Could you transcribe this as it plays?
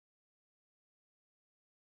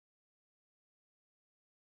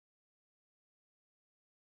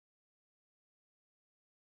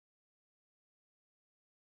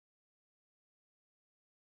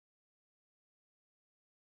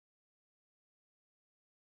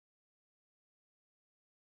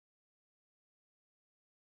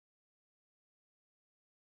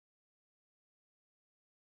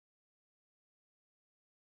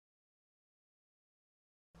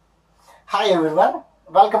Hi everyone,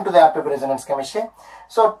 welcome to the Active Resonance Chemistry.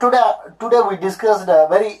 So today we discussed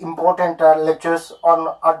very important lectures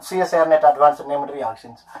on CSIR net advanced named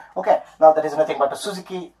reactions. Okay, now that is nothing but a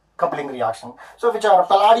Suzuki coupling reaction. So which are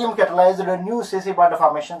palladium catalyzed new CC bond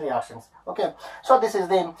formation reactions. Okay, so this is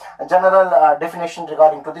the general definition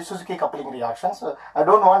regarding to the Suzuki coupling reactions. I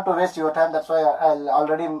don't want to waste your time, that's why I'll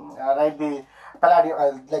already write the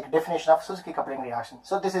palladium definition of Suzuki coupling reaction.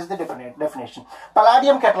 So this is the definition.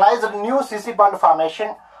 Palladium catalyzed new CC bond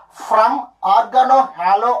formation from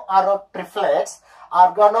organohalo or triplets,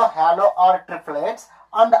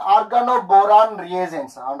 and organoboron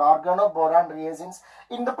reagents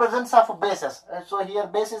in the presence of bases. So here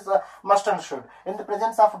bases must and should. In the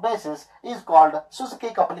presence of bases is called Suzuki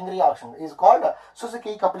coupling reaction.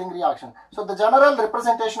 So the general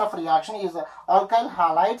representation of reaction is alkyl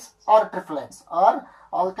halides or triplets, or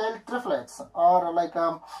like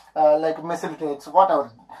mesyltates,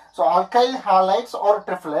 whatever. So alkyl halides or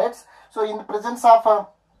triplets. So in the presence of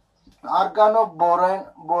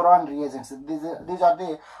organoboron reagents, these are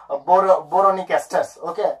the boronic esters.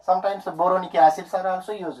 Okay, sometimes the boronic acids are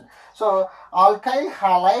also used. So alkyl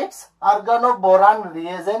halides, organoboron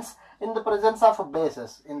reagents in the presence of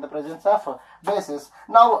bases.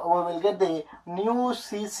 Now we will get the new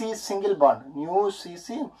CC single bond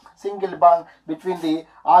between the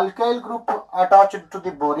alkyl group attached to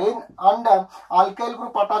the borane and alkyl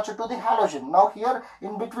group attached to the halogen. Now here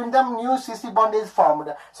in between them new CC bond is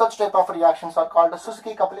formed. Such type of reactions are called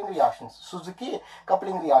Suzuki coupling reactions. So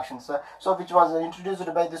which was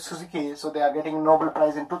introduced by the Suzuki. So they are getting Nobel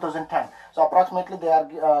Prize in 2010. So approximately they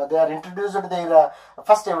are introduced their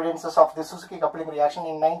first evidences of the Suzuki coupling reaction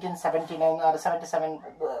in 1979 or 77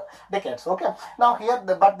 decades. Okay, now here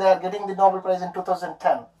but they are getting the Nobel Prize in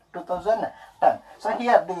 2010. So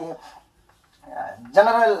here the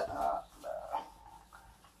general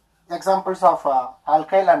examples of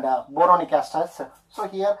alkyl and boronic esters. So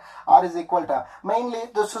here R is equal to mainly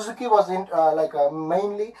the Suzuki was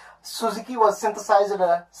synthesized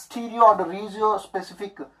stereo and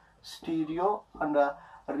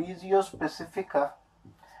regio specific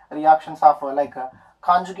reactions of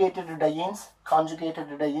conjugated dienes.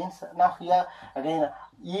 Now here again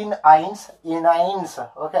eneins.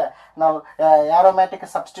 Okay, now aromatic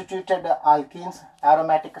substituted alkenes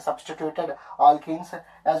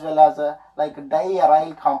as well as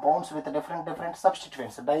diaryl compounds with different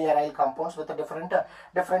substituents.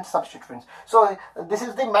 So this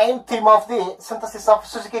is the main theme of the synthesis of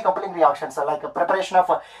Suzuki coupling reactions, like preparation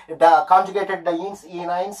of the conjugated dienes,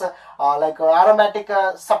 eneins, aromatic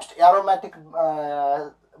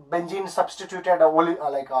benzene substituted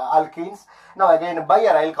alkenes. Now again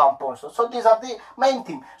biaryl compounds. So these are the main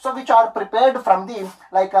theme. So which are prepared from the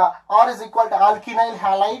R is equal to alkenyl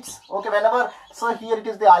halides. Okay, whenever, so here it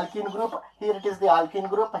is the alkene group, here it is the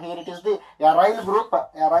aryl group,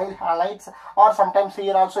 aryl halides, or sometimes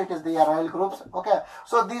here also it is the aryl groups. Okay,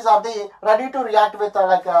 so these are the ready to react with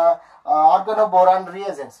organoboron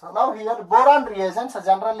reagents. So now here boron reagents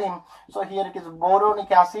generally, so here it is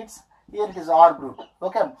boronic acids, here it is R group.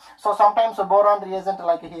 Okay, so sometimes a boron reagent,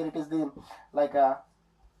 here it is the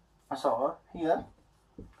so here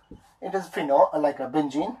it is phenol, a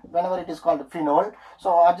benzene, whenever it is called phenol.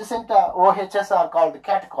 So adjacent OHs are called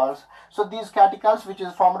catechol. So these catechals which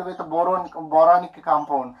is formed with a boronic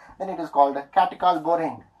compound, then it is called catechol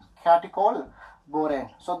borane.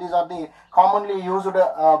 So these are the commonly used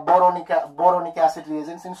boronic acid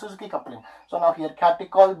reagents in Suzuki coupling. So now here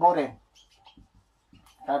catechol borane.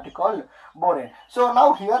 So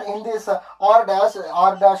now here in this R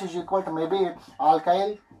dash is equal to maybe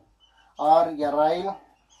alkyl or aryl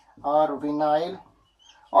or vinyl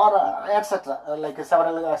or etc.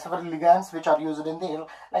 Several ligands which are used in the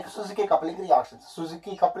Suzuki coupling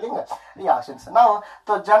reactions. Now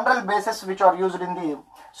the general bases which are used in the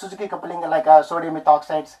Suzuki coupling, sodium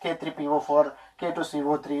methoxides, K3PO4,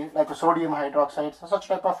 K2CO3, sodium hydroxides. So such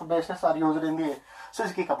type of bases are used in the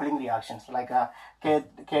Suzuki coupling reactions,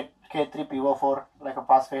 K3PO4, a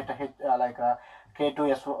phosphate,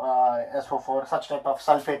 K2SO4, such type of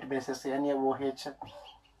sulfate bases, NaOH.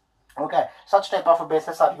 Okay, such type of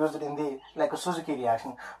bases are used in the Suzuki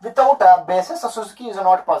reaction. Without bases, Suzuki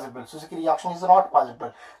reaction is not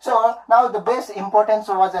possible. So now the base importance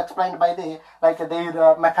was explained by the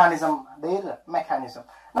their mechanism.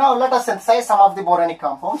 Now let us synthesize some of the boronic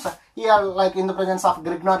compounds. Here, in the presence of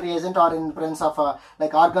Grignard reagent or in the presence of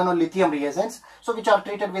organolithium reagents, so which are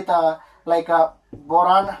treated with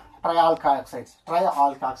boron trialkoxides.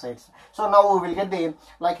 So now we will get the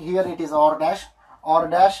here it is R dash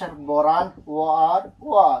boron OR.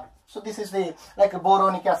 So this is the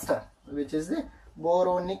boronic ester, which is the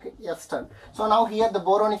boronic ester. So now here the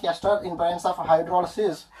boronic ester in presence of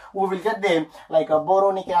hydrolysis, we will get the like a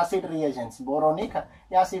boronic acid reagents, boronic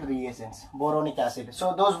acid reagents, boronic acid.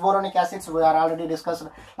 So those boronic acids we are already discussed,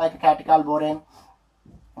 like catechol borane.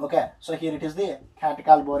 Okay, so here it is the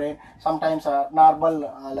catechol borane, sometimes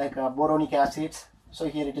normal like boronic acids. So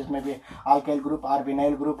here it is maybe alkyl group or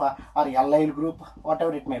vinyl group or allyl group,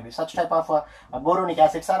 whatever it may be. Such type of boronic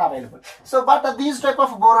acids are available. So but these type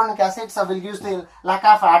of boronic acids will use the lack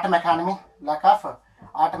of atom economy,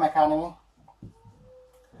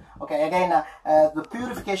 Okay, again the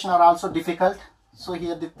purification are also difficult. So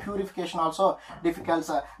here the purification also difficult.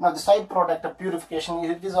 Now the side product of purification,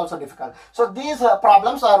 it is also difficult. So these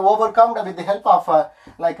problems are overcome with the help of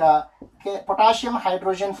potassium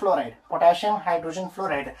hydrogen fluoride. Potassium hydrogen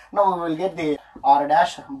fluoride. Now we will get the R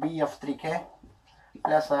dash BF3K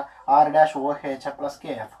plus R dash OH plus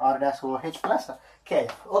KF. R dash OH plus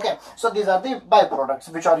KF. Okay, so these are the byproducts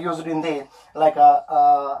which are used in the like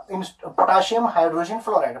in potassium hydrogen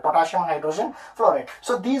fluoride. Potassium hydrogen fluoride.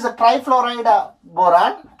 So these trifluoride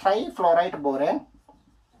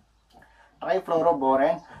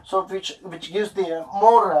trifluoroborane, so which gives the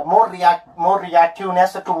more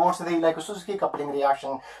reactiveness towards the like Suzuki coupling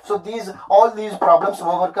reaction. So all these problems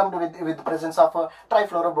overcome with the presence of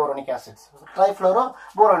trifluoroboronic acids.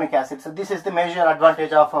 Trifluoroboronic acids. So this is the major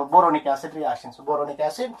advantage of boronic acid reactions. Boronic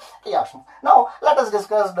acid reaction. Now let us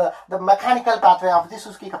discuss the mechanical pathway of the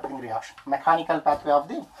Suzuki coupling reaction. Mechanical pathway of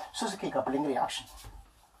the Suzuki coupling reaction.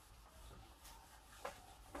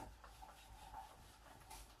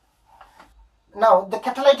 Now the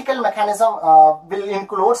catalytical mechanism will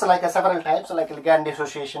include like several types, like ligand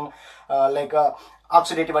dissociation, like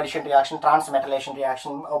oxidative addition reaction, transmetallation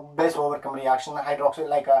reaction, base overcome reaction, hydroxyl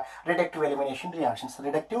like reductive elimination reactions.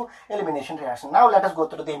 Reductive elimination reaction. Now let us go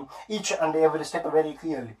through each and every step very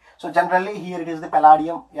clearly. So generally here it is the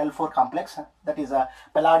palladium L4 complex, that is a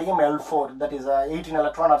palladium L4, that is a 18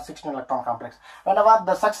 electron or 16 electron complex. Whenever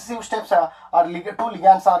the successive steps two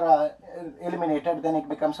ligands are eliminated, then it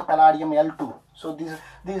becomes a palladium L2. So this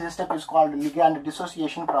step is called ligand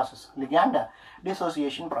dissociation process. Ligand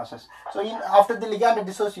dissociation process. So after the ligand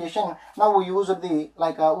dissociation, now we use the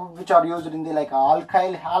like which are used in the like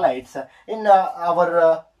alkyl halides in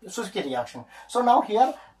our Suzuki reaction. So now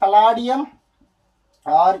here palladium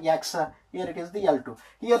Rx, here it is the L2.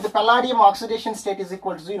 Here the palladium oxidation state is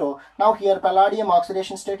equal to 0. Now here palladium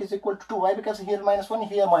oxidation state is equal to 2. Why? Because here -1,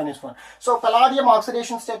 here -1. So palladium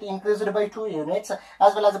oxidation state increased by 2 units,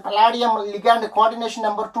 as well as the palladium ligand coordination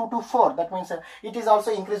number 2 to 4. That means it is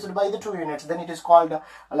also increased by the 2 units. Then it is called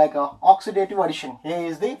like oxidative addition. Here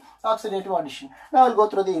is the oxidative addition. Now I'll go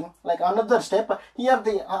through the like another step. Here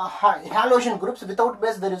the halogen groups without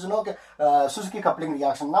base, there is no Suzuki coupling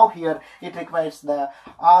reaction. Now here it requires the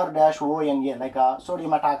R-ONA, like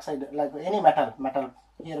sodium hydroxide, like any metal,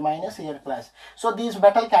 here minus, here plus. So these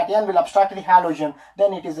metal cation will obstruct the halogen,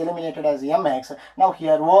 then it is eliminated as Mx. Now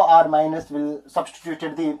here OR minus will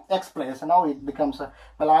substitute the X place. Now it becomes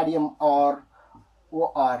palladium or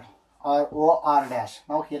OR or OR dash.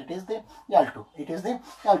 Now here it is the L2. It is the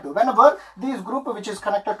L2. Whenever this group which is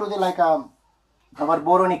connected to the like our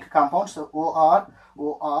boronic compounds, so OR,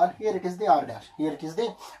 here it is the R dash, here it is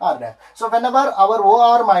the R dash. So whenever our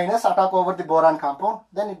OR minus attack over the boron compound,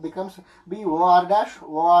 then it becomes BOR dash,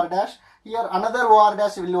 OR dash. Here another OR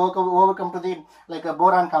dash will overcome to the like a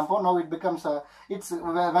boron compound. Now it becomes its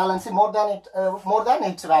valency more than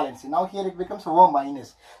its valency. Now here it becomes O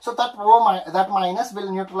minus. So that that minus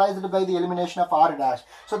will neutralized by the elimination of R dash.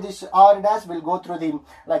 So this R dash will go through the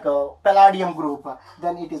like a palladium group.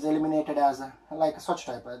 Then it is eliminated as like such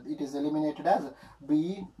type. It is eliminated as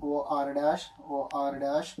BOR dash, OR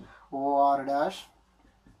dash, OR dash,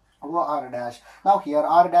 OR dash. Now here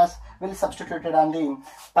R dash will be substituted on the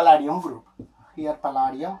palladium group. Here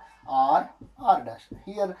palladium R dash.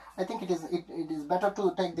 Here I think it is better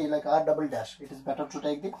to take the like R double dash. It is better to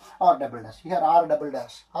take the R double dash. Here R double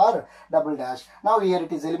dash. Now here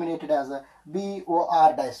it is eliminated as a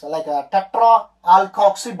BOR dash, like a tetra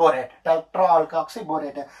alkoxyborate.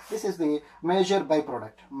 This is the major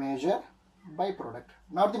byproduct.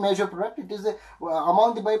 Not the major product, it is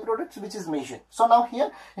among the byproducts which is major. So now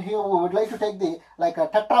here we would like to take the like a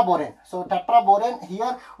tetraborane. So tetraborane,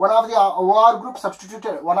 here one of the OR group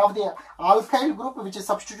substituted, one of the alkyl group which is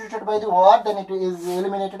substituted by the OR, then it is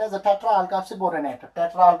eliminated as a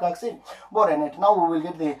tetra-alkoxyboranate. Now we will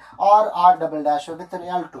get the R double dash with the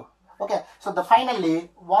L2. Okay, so finally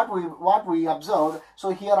what we observed, so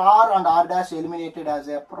here R and R dash eliminated as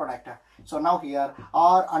a product. So now here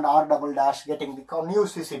R and R double dash getting the new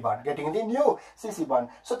CC bond,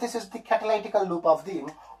 So this is the catalytical loop of the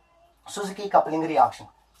Suzuki coupling reaction.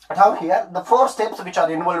 Now here the 4 steps which are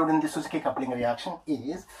involved in the Suzuki coupling reaction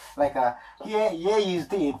is like here A is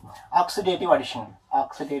the oxidative addition.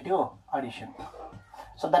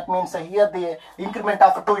 So that means here the increment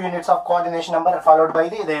of 2 units of coordination number followed by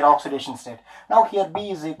their oxidation state. Now here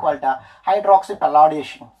B is equal to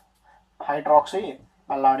hydroxypalladation.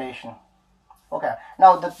 Okay,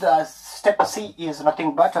 now the step C is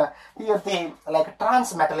nothing but here the like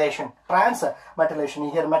transmetallation.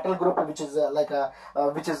 Here metal group which is occupied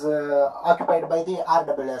by the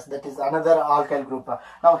RWS, that is another alkyl group.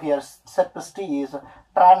 Now here step C is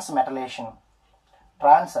transmetallation.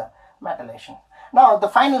 Now the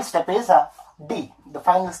final step is D.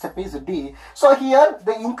 So here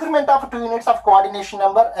the increment of 2 units of coordination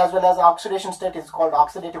number as well as oxidation state is called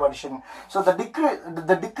oxidative addition. So the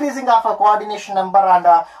decreasing of a coordination number and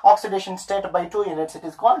oxidation state by 2 units, it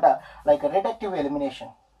is called like a reductive elimination.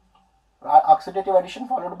 Oxidative addition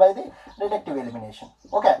followed by the reductive elimination.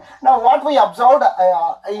 Okay, now what we observed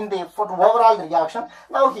in the overall reaction,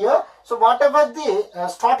 now here, so whatever the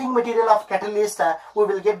starting material of catalyst, we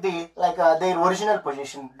will get the like their original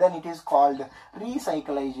position, then it is called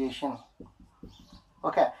recyclization.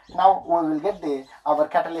 Okay, now we will get our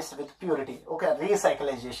catalyst with purity. Okay,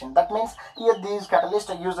 recyclization. That means here these catalysts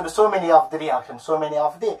are used so many of the reaction. So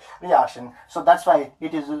that's why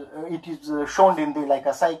it is shown in the like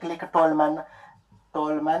a cyclic Tolman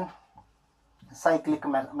cyclic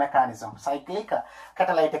mechanism, cyclic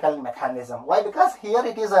catalytical mechanism. Why? Because here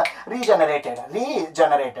it is regenerated.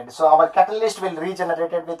 So our catalyst will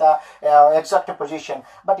regenerate it with a exact position,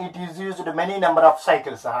 but it is used many number of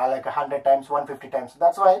cycles, like 100 times, 150 times.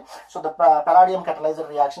 That's why. So the palladium catalyzer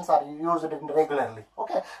reactions are used regularly.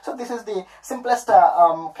 Okay. So this is the simplest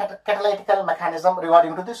catalytical mechanism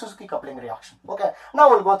regarding to the Suzuki coupling reaction. Okay.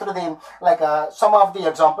 Now we'll go through the like some of the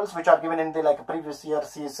examples which are given in the like previous year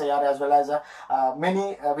CSIR as well as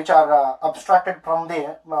many which are abstracted from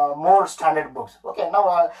the more standard books. Okay,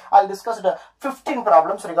 now I'll discuss the 15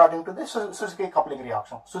 problems regarding to the Suzuki coupling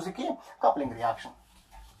reaction.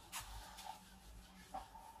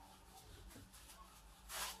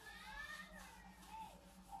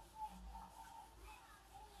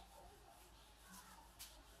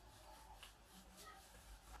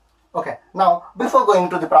 Okay, now before going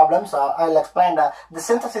to the problems, I'll explain the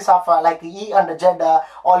synthesis of like E and Z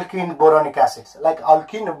alkene boronic acids, like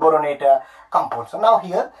alkene boronate compounds. So now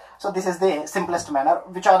here, so this is the simplest manner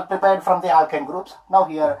which are prepared from the alkyne groups. Now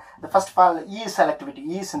here, the first of all, E selectivity,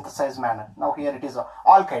 E synthesized manner. Now here it is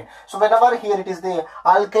alkyne. So whenever here it is the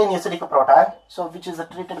alkyne acidic proton, so which is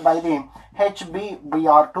treated by the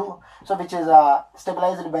HBBr2, so which is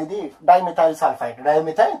stabilized by the dimethyl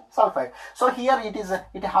sulfide. So here it is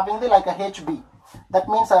having the like a HB. That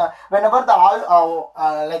means whenever the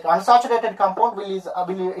like unsaturated compound it is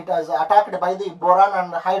attacked by the boron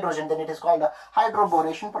and hydrogen, then it is called a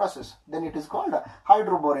hydroboration process.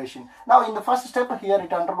 Now in the first step here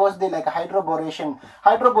it undergoes the like hydroboration.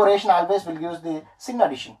 Hydroboration always will use the syn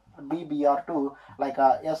addition, BBr2 like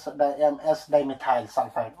S dimethyl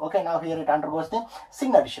sulfide. Okay, now here it undergoes the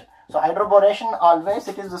syn addition. So hydroboration always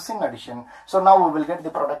it is the syn addition. So now we will get the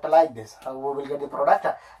product like this.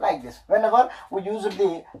 Whenever we use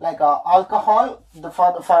the like alcohol, the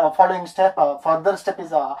following step, further step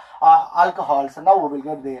is alcohol. So now we will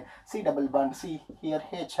get the C double bond C here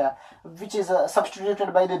H, which is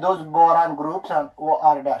substituted by those boron groups, and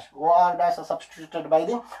OR dash. OR dash are substituted by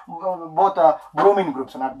the both bromine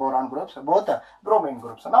groups, not boron groups, both bromine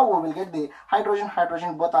groups. So now we will get the hydrogen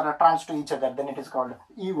both are trans to each other. Then it is called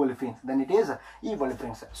E olefins.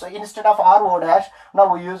 So instead of RO dash,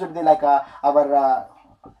 now we use the like our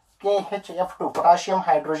KHF2, potassium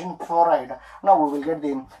hydrogen fluoride. Now we will get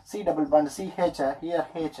the C double bond CH, here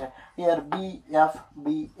H, here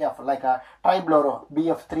BF, like a trifluoro,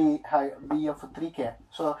 BF3K.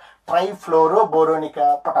 So trifluoroboronic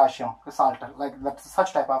potassium salt, like that,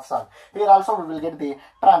 such type of salt. Here also we will get the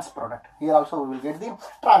trans product.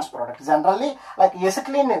 Generally, like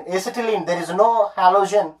acetylene, there is no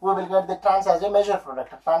halogen, we will get the trans as a major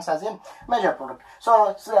product.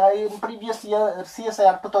 So in previous year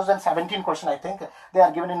CSIR 2017 question, I think they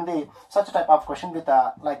are given in the such type of question with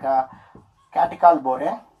like a catechol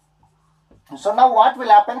borane. So now what will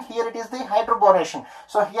happen here? It is the hydroboration.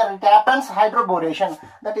 So here it happens hydroboration,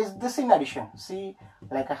 that is the syn addition. See,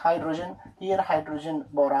 like a hydrogen, here hydrogen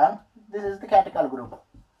boron, this is the catechol group.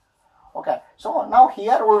 Okay, so now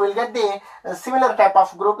here we will get the similar type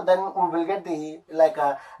of group, then we will get the like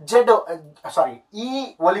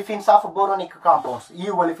E olefins of boronic compounds.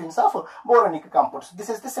 This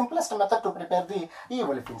is the simplest method to prepare the E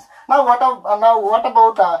olefins. Now what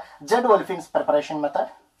about Z olefins preparation method?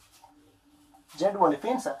 Z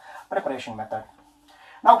olefins preparation method.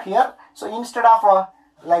 Now here, so instead of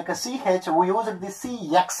like a CH, we used the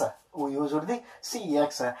CX. We used the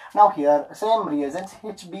CX. Now here, same reagents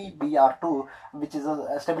HBBr2, which is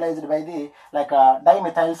stabilized by the like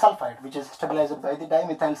dimethyl sulfide, which is stabilized by the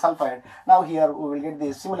dimethyl sulfide. Now here we will get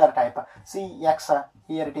the similar type CX.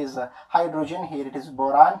 Here it is hydrogen. Here it is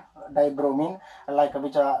boron, dibromine, like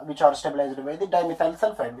which are stabilized by the dimethyl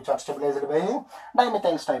sulfide, which are stabilized by the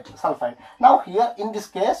dimethyl sulfide. Now here in this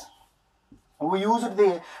case, we used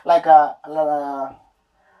the like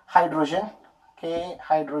hydrogen,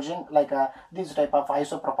 hydrogen, like these type of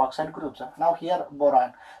isopropoxide groups. Now here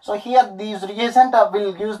boron. So here these reagent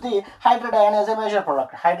will use the hydridion as a major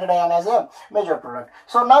product. Hydridion as a major product.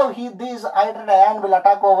 So now these hydridion will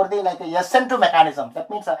attack over the like SN2 mechanism. That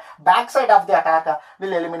means backside of the attack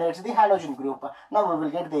will eliminate the halogen group. Now we will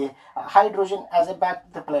get the hydrogen as a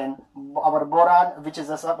back the plane. Our boron, which is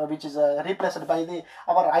replaced by the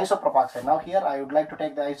our isopropoxide. Now here I would like to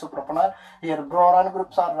take the isopropanol. Here boron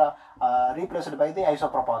groups are replaced by the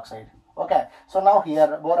isopropoxide. Okay, so now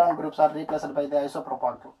here boron groups are replaced by the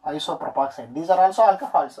isopropoxide. These are also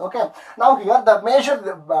alcohols. Okay, now here the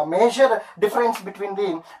major difference between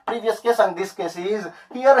the previous case and this case is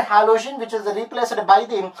here halogen, which is replaced by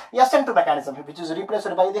the SN2 mechanism, which is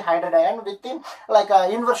replaced by the hydridion with the like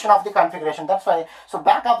inversion of the configuration. That's why, so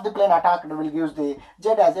back of the plane attack will use the Z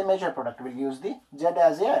as a major product. Will use the Z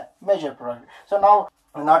as a major product. So now,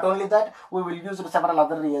 not only that, we will use several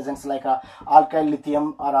other reagents like alkyl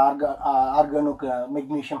lithium or organic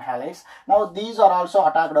magnesium halides. Now these are also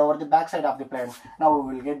attacked over the backside of the plane. Now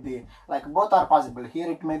we will get the like both are possible.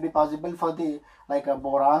 Here it may be possible for the like a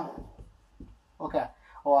boron. Okay,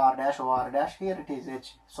 OR dash, here it is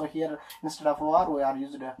H. So here instead of OR we are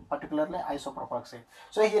used particularly isopropoxide.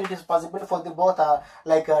 So here it is possible for the both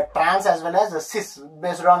like trans as well as cis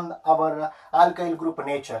based on our alkyl group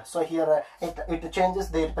nature. So here it changes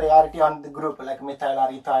their priority on the group like methyl or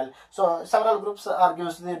ethyl. So several groups are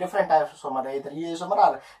used the different isomer, either E isomer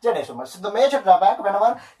or Z isomer. So the major drawback,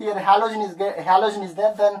 whenever here halogen is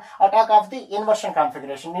there, then attack of the inversion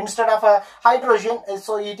configuration. Instead of hydrogen,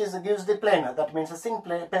 so it is gives the planar. That means a sin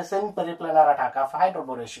periplanar attack of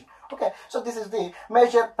hydroboration. Okay, so this is the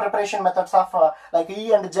major preparation methods of like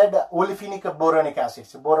E and Z olefinic boronic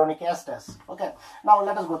acids, boronic esters. Okay, now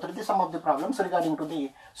let us go through some of the problems regarding to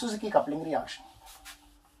the Suzuki coupling reaction.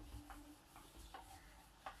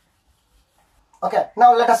 Okay,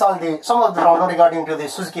 now let us solve some of the problem regarding to the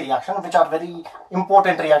Suzuki reaction, which are very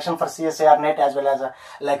important reaction for CSIR net as well as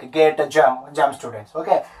like GATE JAM students.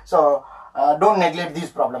 Okay, so don't neglect these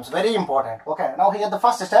problems, very important. Okay, now here the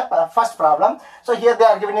first step, first problem. So here they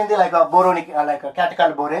are given in the like a boronic like a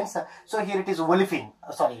catechol boranes. So here it is olefin,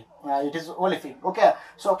 it is olefin. Okay,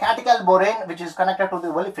 so catechol borane which is connected to the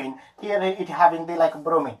olefin, here it having the like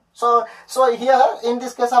bromine. So here in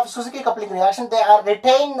this case of Suzuki coupling reaction, they are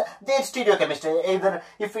retain their stereochemistry. Either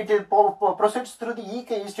if it proceeds through the E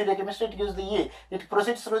stereochemistry, it gives the E. It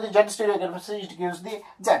proceeds through the Z stereochemistry, it gives the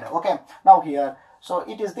Z. Okay, now here, so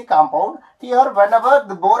it is the compound. Here whenever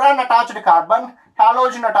the boron attached carbon,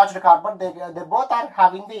 halogen attached carbon, they both are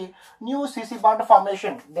having the new CC bond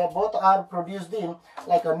formation. They both are produced the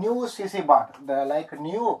like a new CC bond. The like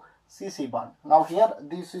new CC bond. Now here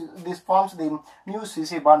this forms the new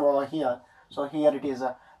CC bond over here. So here it is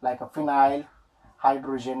like a phenyl,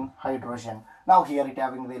 hydrogen. Now here it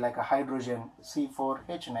having the like a hydrogen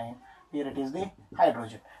C4H9. Here it is the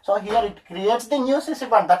hydrogen. So here it creates the new CC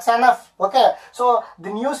bond. That's enough. Okay. So the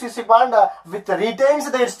new CC bond with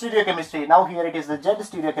retains their stereochemistry. Now here it is the Z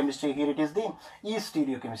stereochemistry. Here it is the E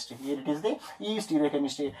stereochemistry. Here it is the E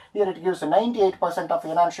stereochemistry. Here it gives 98% of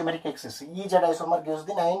enantiomeric excess. EZ isomer gives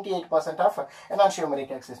the 98% of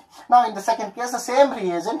enantiomeric excess. Now in the second case, the same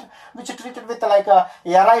reagent which is treated with like a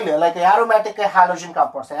aryl, like aromatic halogen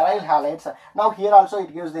compounds, aryl halides. Now here also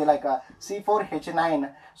it gives the like a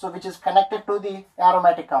C4H9. So which is connected to the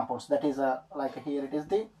aromatic compounds, that is like here it is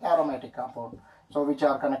the aromatic compound, so which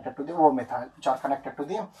are connected to the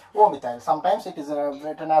O-methyl, Sometimes it is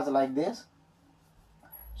written as like this,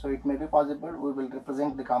 so it may be possible we will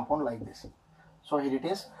represent the compound like this. So here it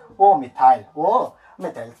is O-methyl.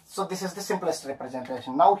 So this is the simplest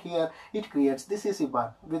representation. Now here it creates the CC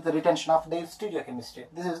bond with the retention of the stereochemistry.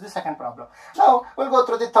 This is the second problem. Now we'll go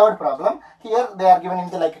through the third problem. Here they are given in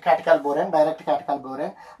the like a catechol borane, direct catechol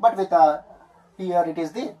borane, but with here it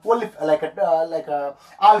is the like a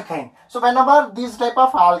alkyne. So whenever these type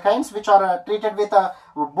of alkynes which are treated with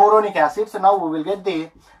boronic acid, so now we will get the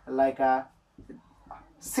like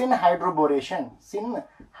syn hydroboration.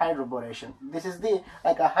 This is the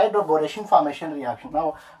like a hydroboration formation reaction.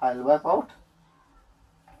 Now I'll work out.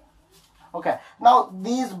 Okay, now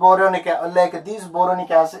these boronic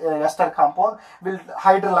ester compound will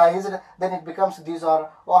hydrolyzed, then it becomes these are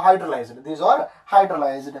hydrolyzed,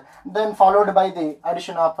 then followed by the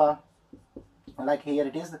addition of like here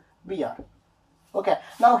it is Br. Okay,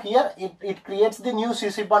 now here it creates the new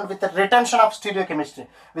CC bond with the retention of stereochemistry.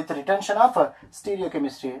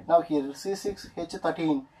 Now here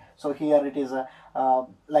C6H13. So here it is our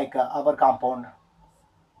compound.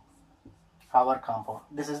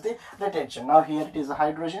 This is the retention. Now here it is a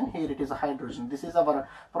hydrogen. Here it is a hydrogen. This is our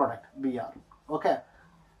product Br.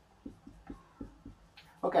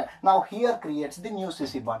 Okay, now here creates the new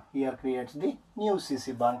CC bond.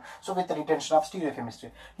 So with the retention of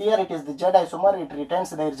stereochemistry. Here it is the Z isomer. It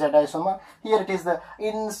retains their Z isomer. Here it is the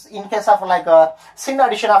in case of like a syn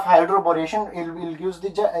addition of hydroboration, it will use the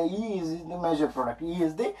E is the major product.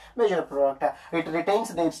 It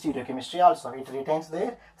retains their stereochemistry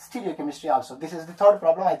also. This is the third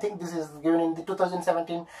problem. I think this is given in the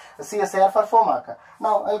 2017 CSIR for 4 mark.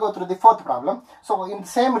 Now I'll go through the fourth problem. So in the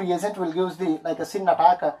same reagent, we'll use the like a syn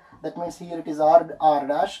attack. That means here it is R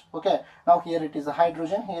dash. Okay, now here it is a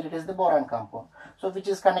hydrogen, here it is the boron compound, so which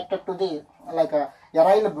is connected to the like a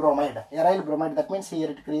aryl bromide. That means here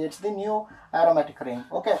it creates the new aromatic ring.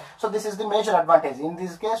 Okay, so this is the major advantage. In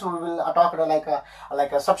this case we will talk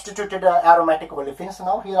like a substituted aromatic olefins.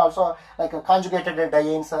 Now here also like a conjugated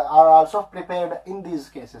dienes are also prepared in these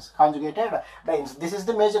cases. This is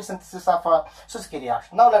the major synthesis of Suzuki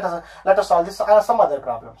reaction. Now let us solve this some other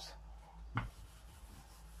problems.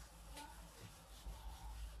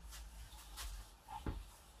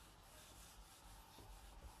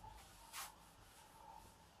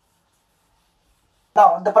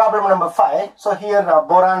 Now the problem number 5. So here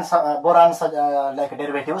borans like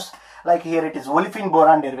derivatives. Like here it is olefin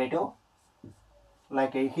boron derivative.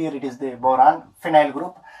 Like here it is the boron phenyl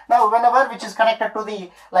group. Now whenever which is connected to the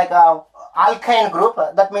like alkyne group,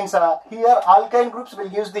 that means here alkyne groups will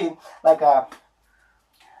use the like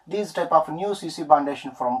these type of new CC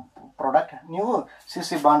bondation from product, new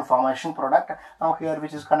CC bond formation product. Now here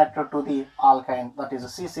which is connected to the alkyne, that is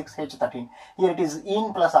C6H13. Here it is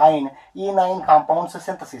ene plus ine, E9 compounds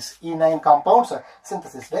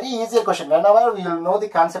synthesis. Very easy question. Whenever we will know the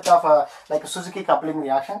concept of like Suzuki coupling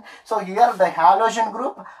reaction. So here the halogen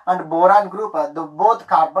group and boron group, the both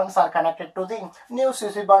carbons are connected to the new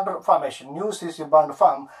CC bond formation,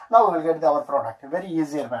 Now we will get our product. Very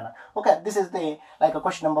easier manner. Okay, this is the like a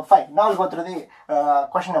question number 5. Now we'll go through the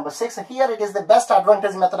question number 6. Here it is the best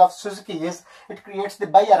advantage method of Suzuki is it creates the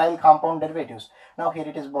biaryl compound derivatives. Now here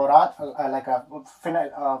it is boron like a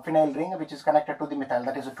phenyl ring which is connected to the methyl,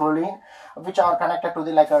 that is a toluene, which are connected to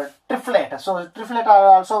the like a triplet. So triplet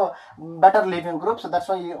are also better leaving groups. So that's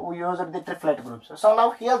why we use the triplet groups. So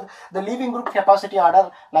now here the leaving group capacity order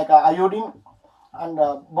like iodine and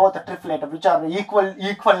both triplet which are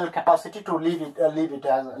equal capacity to leave it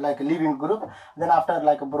as like a leaving group. Then after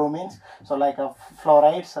like bromines, so like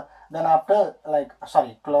fluorides, then after like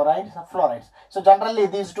chlorides. So generally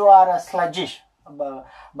these two are sluggish,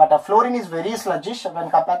 but fluorine is very sluggish when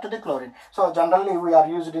compared to the chlorine. So generally we are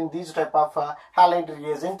used in these type of halide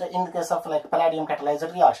reagent in the case of like palladium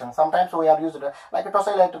catalyzed reaction. Sometimes we are used like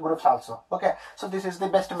tosylate groups also. Okay, so this is the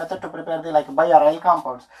best method to prepare the like biaryl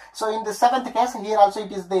compounds. So in the 7th case, here also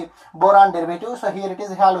it is the boron derivative. So here it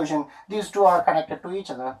is halogen. These two are connected to each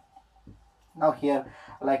other. Now here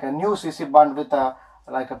like a new CC bond with a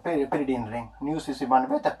like a pyridine ring,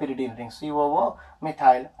 COO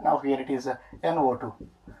methyl. Now here it is NO2.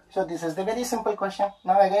 So this is the very simple question.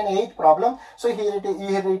 Now again 8th problem. So here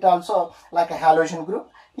it also like a halogen group.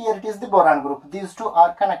 Here it is the boron group. These two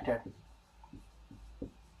are connected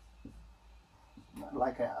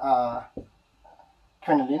like a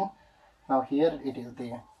quinoline. Now here it is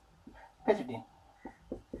the pyridine.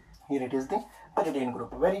 Here it is the pyridine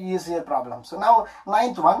group. Very easier problem. So now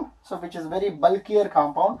 9th one, so which is very bulkier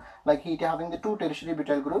compound, like it having the two tertiary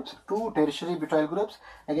butyl groups,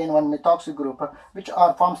 again one methoxy group, which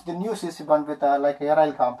forms the new CC bond with like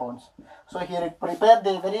aryl compounds. So here it prepared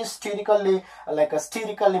the very sterically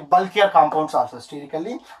bulkier compounds also.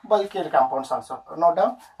 Note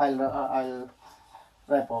down. I'll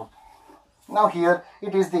wrap out. Now here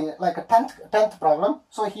it is the like a 10th problem.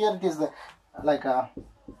 So here it is the like a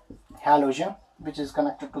halogen which is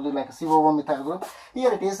connected to the like a COO methyl group.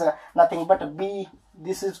 Here it is nothing but B.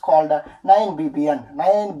 This is called 9-BBN,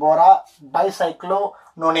 9-bora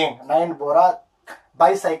bicyclononane, 9-bora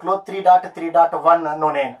bicyclo 3.3.1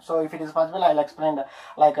 nonane. So if it is possible, I'll explain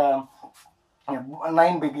like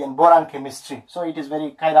 9 bbn boron chemistry, so it is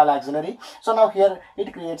very chiral auxiliary. So now here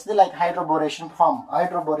it creates the like hydroboration form.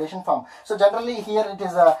 So generally here it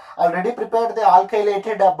is already prepared the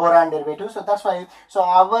alkylated boron derivative, so that's why, so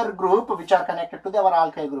our group which are connected to the our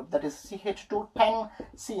alkyl group, that is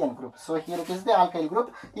CH210CN group. So here it is the alkyl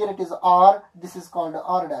group, here it is R, this is called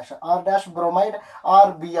R dash bromide,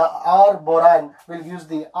 R boron will use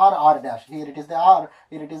the R dash, here it is the R,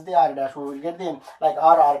 here it is the R dash, we will get the like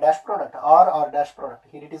R dash product, R dash product,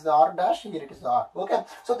 here it is the R dash, here it is the R. Okay,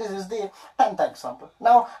 so this is the 10th example.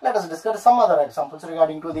 Now let us discuss some other examples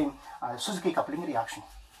regarding to the Suzuki coupling reaction.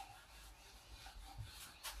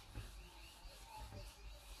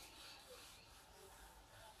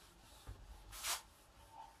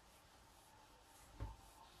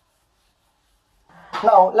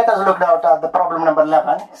 Now let us look at the problem number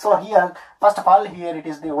 11. So here, first of all, here it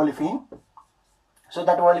is the olefin. So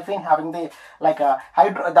that olefin having the like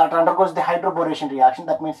that undergoes the hydroboration reaction.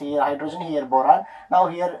 That means here hydrogen, here boron. Now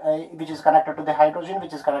here which is connected to the hydrogen,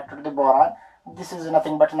 which is connected to the boron. This is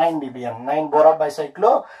nothing but 9 bbn, 9 boron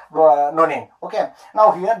bicyclo-nonane. Okay.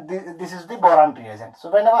 Now here this is the boron reagent. So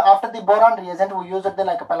whenever after the boron reagent we use the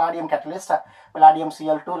like a palladium catalyst, palladium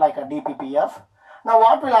Cl2 like a DPPF. Now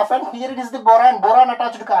what will happen? Here it is the boron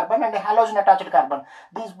attached carbon and the halogen attached carbon.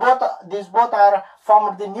 These both are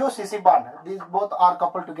formed the new CC bond. These both are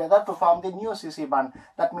coupled together to form the new CC bond.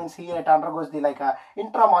 That means here it undergoes the like a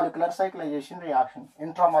intramolecular cyclization reaction.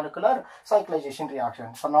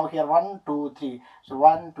 So now here 1, 2, 3. So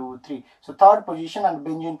 1, 2, 3. So third position and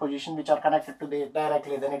benzene position which are connected to the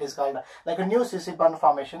directly, then it is called like a new CC bond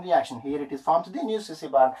formation reaction. Here it is forms the new CC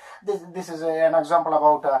bond. This is an example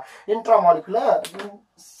about intramolecular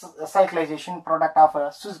cyclization product of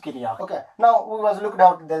a Suzuki reaction. Okay, now we was looked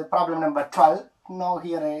at the problem number 12. Now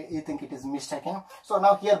here I think it is mistaken. So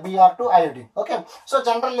now here Br2 iodine. Okay, so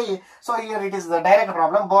generally, so here it is the direct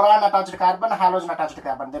problem, boron attached carbon, halogen attached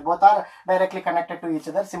carbon, they both are directly connected to each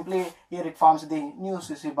other. Simply here it forms the new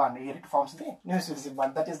CC bond, here it forms the new CC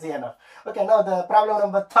bond, that is the enough. Okay, now the problem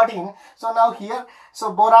number 13. So now here,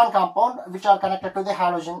 so boron compound which are connected to the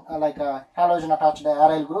halogen, like a halogen attached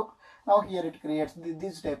aryl group. Now here it creates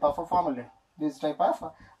this type of a formula,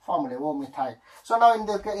 O-methyl. So now in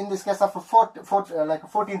this case of like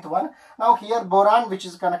 14th one, now here boron which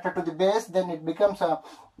is connected to the base, then it becomes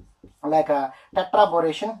like a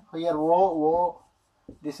tetraboration. Here O,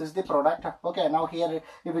 this is the product. Okay, now here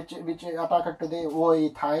which attached to the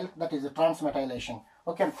O-ethyl, that is the transmethylation.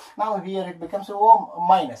 Okay, now here it becomes O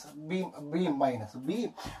minus, B minus.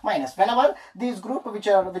 Whenever these group which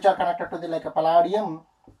are connected to the like a palladium,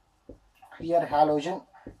 here halogen,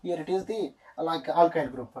 here it is the like alkyl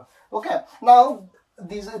group. Okay, now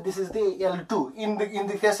this is the L2 in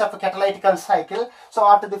the case of a catalytical cycle. So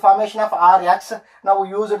after the formation of RX, now we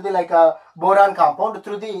used the like a boron compound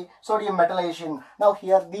through the sodium metallization. Now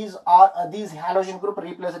here these halogen group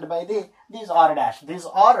replaced by these R dash, these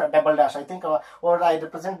R double dash, I think, or I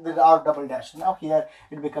represent the R double dash. Now here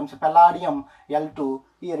it becomes palladium L2,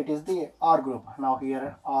 here it is the R group. Now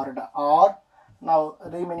here R. Now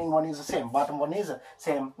remaining one is the same, bottom one is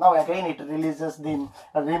same. Now again it releases the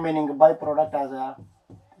remaining byproduct as a,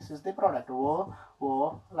 this is the product O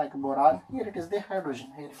like boron, here it is the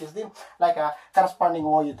hydrogen, here it is the like a corresponding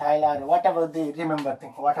O-ethyl or whatever the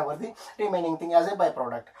remaining thing as a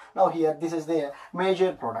byproduct. Now here this is the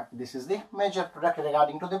major product,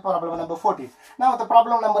 regarding to the problem number 14. Now the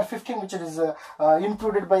problem number 15, which is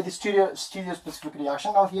included by the stereo specific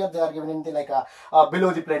reaction. Now here they are given in the like a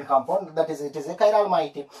below the plane compound, that is it is a chiral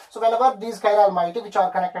moiety. So whenever these chiral moiety which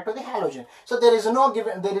are connected to the halogen, so there is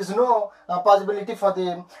no possibility for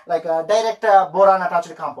the like direct boron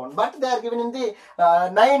attached compound, but they are given in the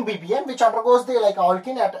 9 bbn which undergoes the like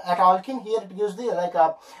alkene. At alkene, here it gives the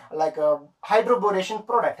like a hydroboration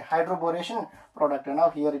product. Now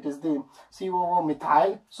here it is the COO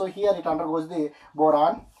methyl, so here it undergoes the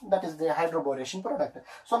boron, that is the hydroboration product.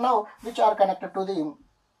 So now which are connected to the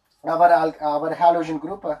our halogen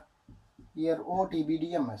group, here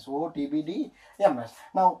OTBDMS.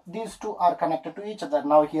 Now these two are connected to each other.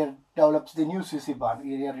 Now here develops the new CC bond.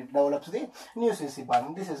 Here it develops the new CC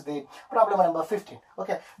bond. This is the problem number 15.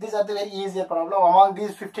 Okay, these are the very easier problem. Among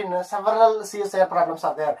these 15, several CSIR problems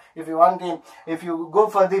are there. If you go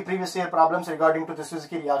for the previous year problems regarding to the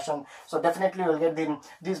Suzuki reaction, so definitely you will get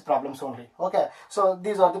these problems only. Okay, so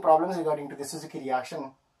these are the problems regarding to the Suzuki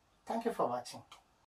reaction. Thank you for watching.